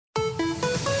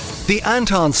The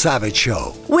Anton Savage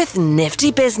Show with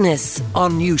Nifty Business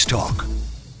on News Talk.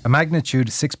 A magnitude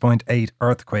 6.8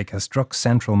 earthquake has struck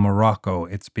central Morocco.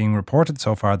 It's being reported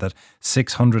so far that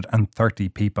 630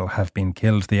 people have been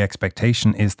killed. The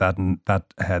expectation is that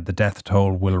the death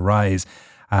toll will rise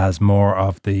as more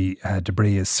of the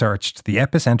debris is searched. The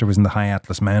epicentre was in the High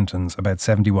Atlas Mountains, about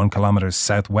 71 kilometres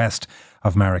southwest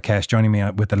of Marrakesh. Joining me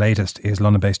with the latest is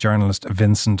London-based journalist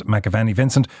Vincent McAviney.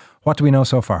 Vincent, what do we know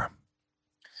so far?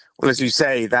 Well, as you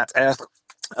say, that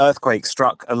earthquake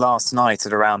struck last night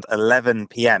at around 11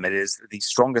 p.m. It is the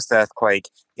strongest earthquake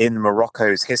in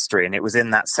Morocco's history, and it was in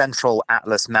that central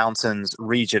Atlas Mountains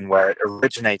region where it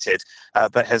originated,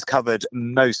 but has covered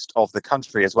most of the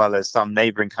country, as well as some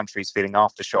neighbouring countries feeling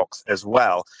aftershocks as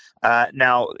well.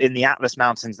 Now, in the Atlas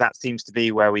Mountains, that seems to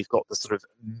be where we've got the sort of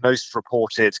most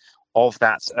reported of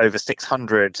that over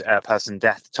 600 person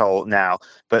death toll now.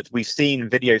 But we've seen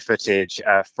video footage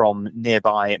from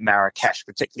nearby Marrakesh,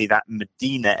 particularly that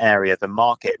Medina area, the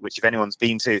market, which if anyone's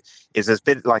been to is a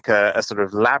bit like a sort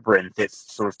of labyrinth.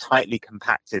 It's sort of tightly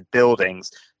compacted buildings.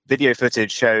 Video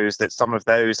footage shows that some of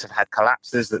those have had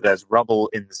collapses, that there's rubble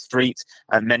in the street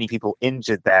and many people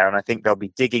injured there. And I think they'll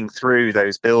be digging through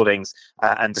those buildings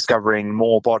and discovering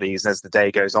more bodies as the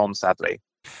day goes on, sadly.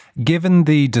 Given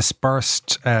the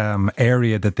dispersed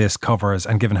area that this covers,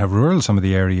 and given how rural some of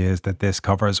the area is that this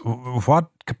covers, what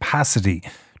capacity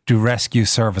do rescue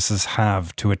services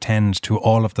have to attend to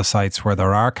all of the sites where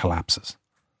there are collapses?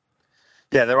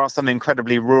 Yeah, there are some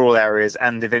incredibly rural areas,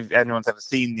 and if anyone's ever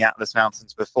seen the Atlas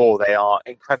Mountains before, they are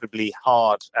incredibly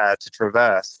hard to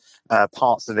traverse.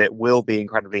 Parts of it will be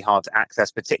incredibly hard to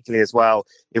access, particularly as well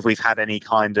if we've had any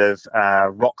kind of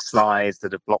rock slides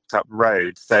that have blocked up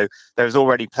roads. So there's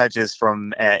already pledges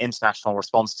from international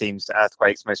response teams to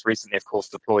earthquakes, most recently, of course,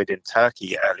 deployed in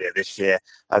Turkey earlier this year,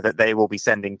 that they will be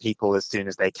sending people as soon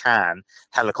as they can.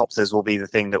 Helicopters will be the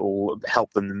thing that will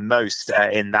help them the most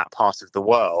in that part of the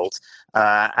world.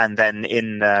 And then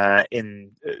in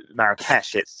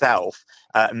Marrakesh itself,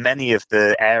 many of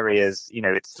the areas,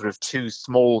 it's sort of too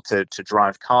small to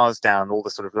drive cars down all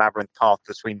the sort of labyrinth path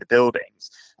between the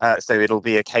buildings. So it'll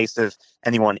be a case of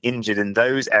anyone injured in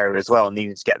those areas as well,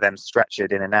 needing to get them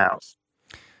stretchered in and out.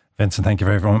 Vincent, thank you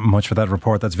very much for that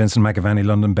report. That's Vincent McAviney,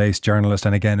 London-based journalist.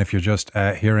 And again, if you're just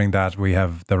hearing that,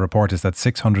 the report is that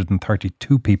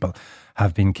 632 people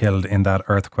have been killed in that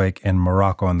earthquake in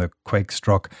Morocco, and the quake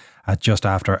struck at just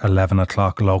after 11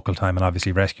 o'clock local time. And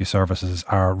obviously rescue services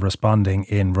are responding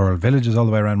in rural villages all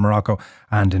the way around Morocco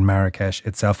and in Marrakesh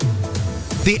itself.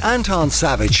 The Anton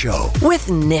Savage Show with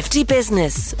Nifty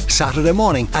Business. Saturday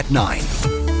morning at 9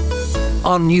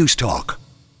 on News Talk.